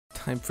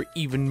time for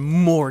even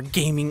more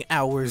gaming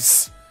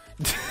hours.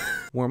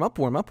 Warm up,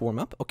 warm up, warm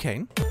up.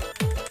 Okay.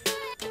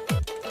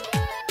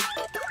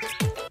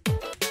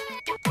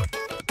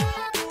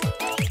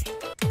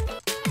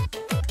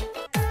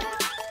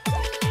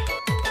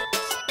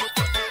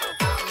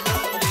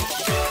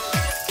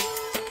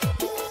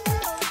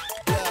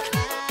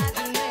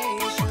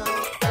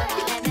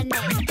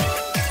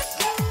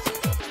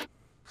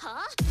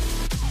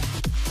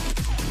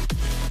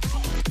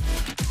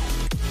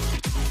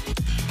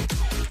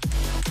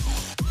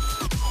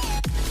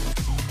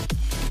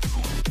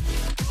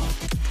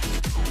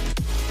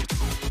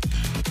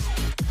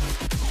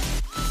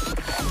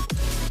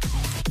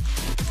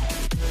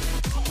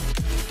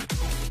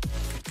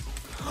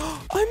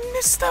 I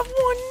missed that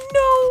one.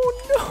 No,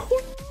 no,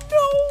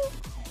 no.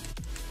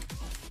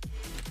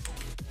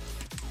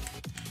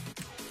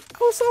 I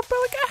was off by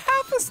like a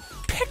half a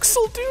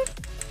pixel, dude.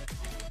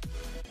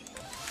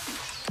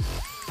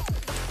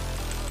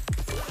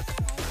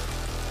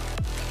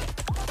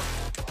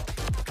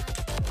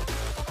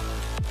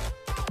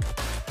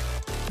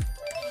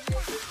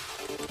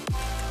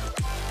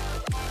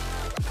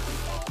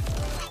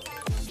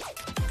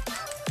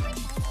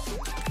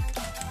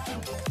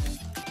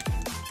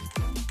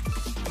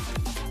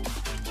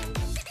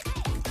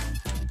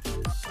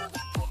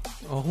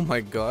 Oh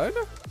my god.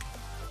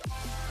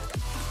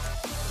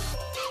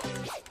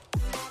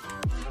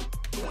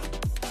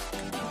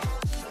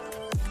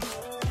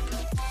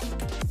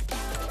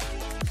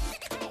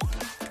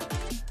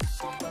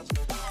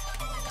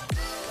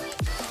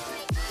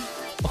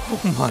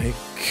 Oh my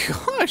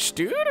gosh,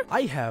 dude.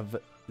 I have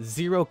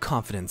zero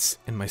confidence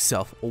in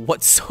myself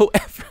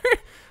whatsoever.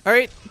 All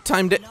right,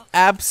 time to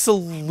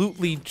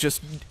absolutely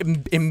just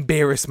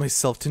embarrass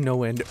myself to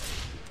no end.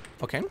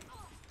 Okay.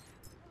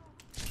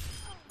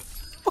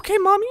 Okay,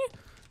 mommy.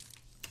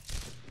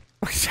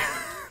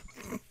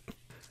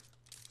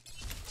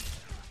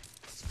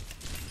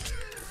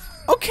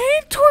 Okay,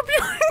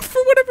 Torbjorn,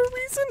 for whatever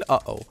reason.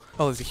 Uh-oh.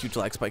 Oh, there's a huge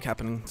lag spike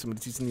happening.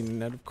 Somebody's using the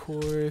internet, of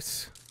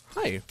course.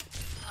 Hi.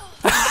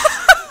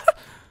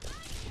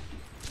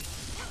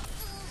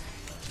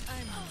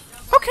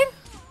 Okay.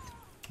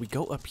 We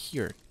go up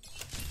here.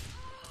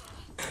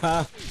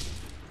 Ha.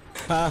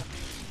 Ha.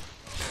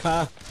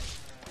 Ha.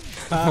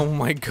 Oh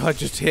my god,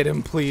 just hit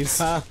him, please.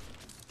 Ha.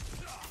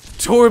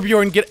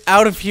 Torbjorn, get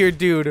out of here,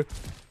 dude.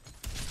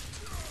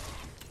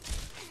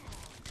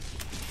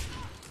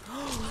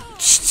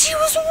 She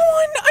was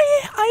one.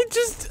 I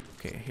just.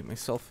 Okay, I hate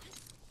myself.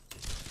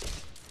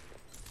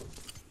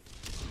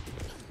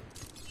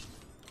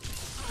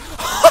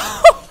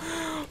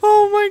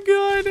 Oh my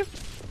god.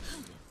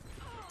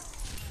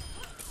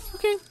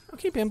 Okay,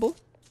 okay, Bamble.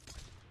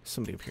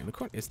 Somebody up here in the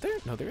corner. Is there?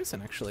 No, there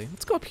isn't actually.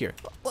 Let's go up here.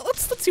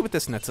 Let's see what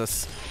this nets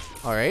us.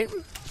 All right.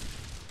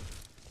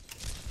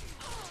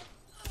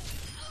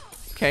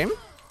 Okay.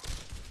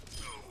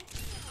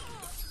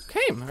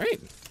 Okay, alright.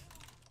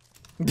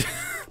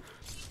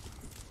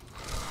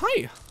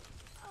 Hi.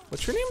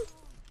 What's your name?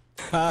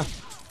 Ha.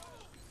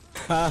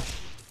 Ha.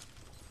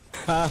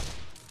 Ha.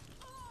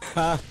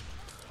 Ha.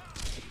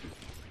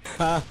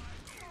 Ha.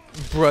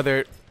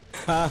 Brother.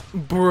 Ha.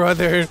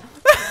 Brother.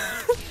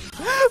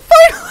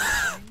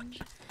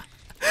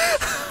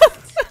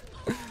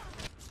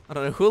 I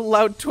don't know who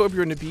allowed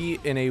Torbjorn to be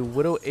in a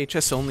Widow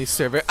HS only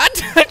server. I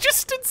just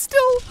stood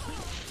still.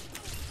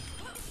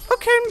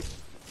 Okay.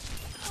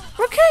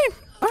 Okay.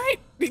 All right.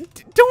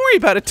 Don't worry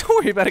about it. Don't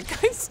worry about it,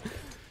 guys.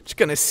 Just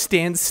gonna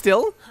stand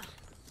still.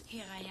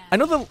 I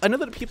know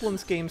that people in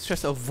this game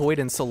stress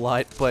avoidance a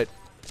lot, but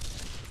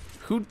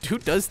who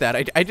does that?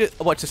 I just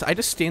watch this. I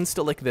just stand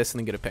still like this and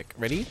then get a pick.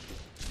 Ready?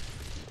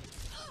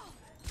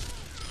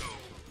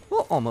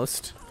 Well,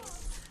 almost.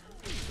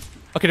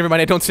 Okay, never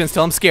mind. I don't stand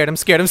still. I'm scared. I'm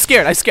scared. I'm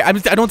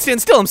scared. I don't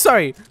stand still. I'm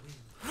sorry.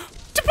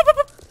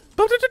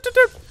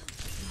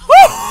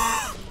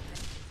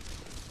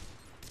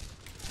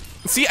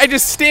 See, I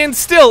just stand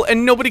still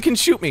and nobody can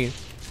shoot me.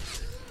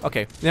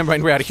 Okay, never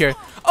mind, we're out of here.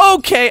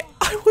 Okay,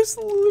 I was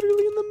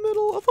literally in the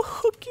middle of a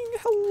hooking.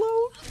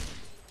 Hello.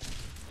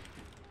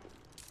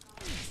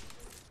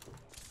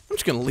 I'm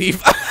just gonna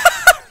leave.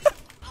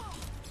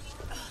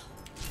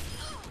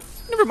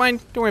 Never mind,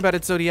 don't worry about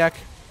it, Zodiac.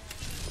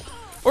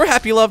 Or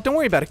Happy Love, don't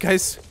worry about it,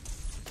 guys.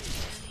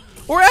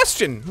 Or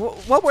Aston,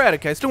 while we're at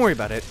it, guys, don't worry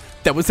about it.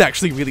 That was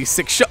actually really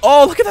sick shot.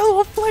 Oh, look at that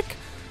little flick.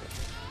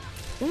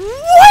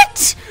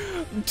 What?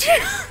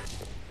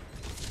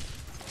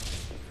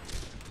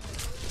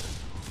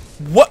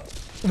 What?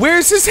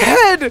 Where's his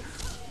head?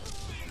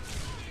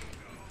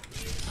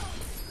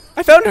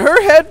 I found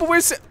her head, but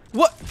where's it?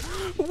 What?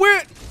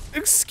 Where?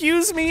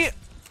 Excuse me.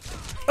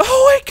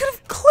 Oh, I could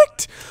have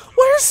clicked.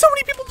 Why are so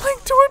many people playing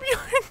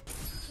Torbjorn?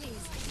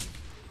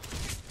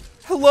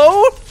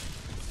 Hello?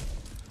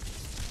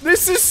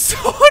 This is so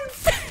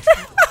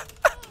unfair.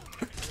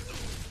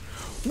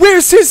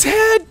 Where's his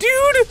head,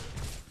 dude?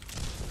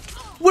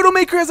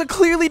 Widowmaker has a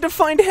clearly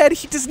defined head.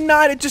 He does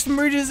not. It just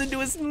merges into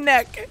his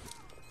neck.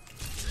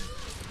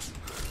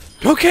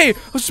 Okay, I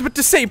was just about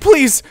to say,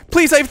 please,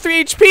 please, I have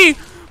 3 HP.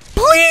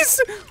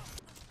 Please.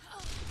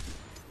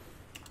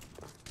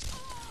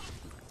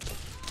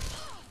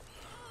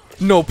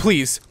 No,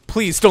 please.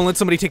 Please, don't let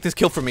somebody take this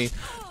kill from me.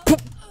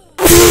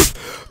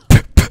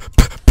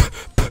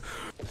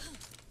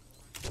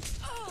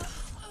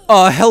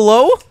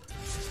 Hello?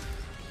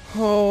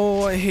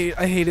 Oh, I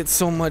hate it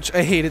so much.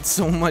 I hate it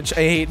so much.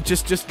 I hate,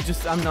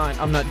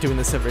 I'm not doing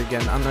this ever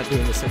again. I'm not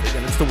doing this ever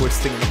again. It's the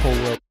worst thing in the whole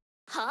world.